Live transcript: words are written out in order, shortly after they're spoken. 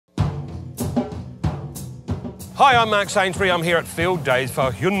Hi, I'm Mark Sainsbury. I'm here at Fieldays for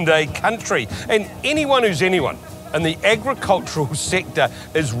Hyundai Country. And anyone who's anyone in the agricultural sector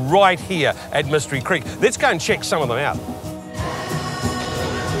is right here at Mystery Creek. Let's go and check some of them out.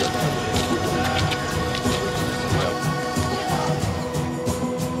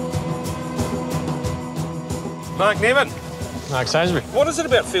 Mark Nevin. Mark Sainsbury. What is it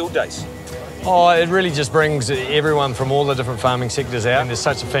about Fieldays? Oh, it really just brings everyone from all the different farming sectors out. And there's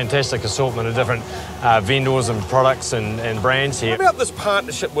such a fantastic assortment of different vendors and products and brands here. What about this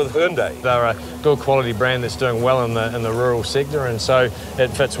partnership with Hyundai? They're a good quality brand that's doing well in the rural sector, and so it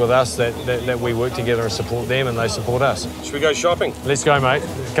fits with us that we work together and support them and they support us. Should we go shopping? Let's go, mate.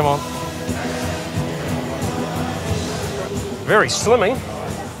 Come on. Very slimming.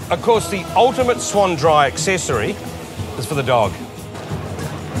 Of course, the ultimate Swanndri accessory is for the dog.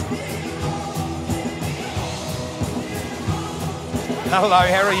 Hello,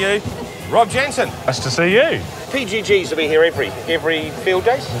 how are you? Rob Jansen. Nice to see you. PGGs will be here every field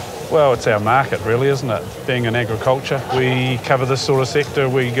days? Well, it's our market really, isn't it? Being in agriculture, we cover this sort of sector.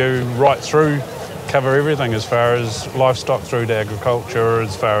 We go right through, cover everything as far as livestock through to agriculture,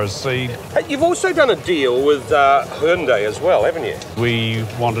 as far as seed. Hey, you've also done a deal with Hyundai as well, haven't you? We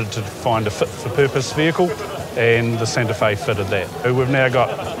wanted to find a fit-for-purpose vehicle, and the Santa Fe fitted that. We've now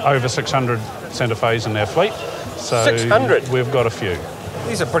got over 600 Santa Fe's in our fleet. So 600? We've got a few.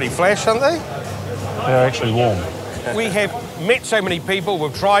 These are pretty flash, aren't they? They're actually warm. We have met so many people,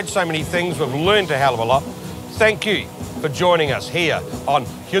 we've tried so many things, we've learned a hell of a lot. Thank you for joining us here on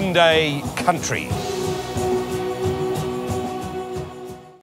Hyundai Country.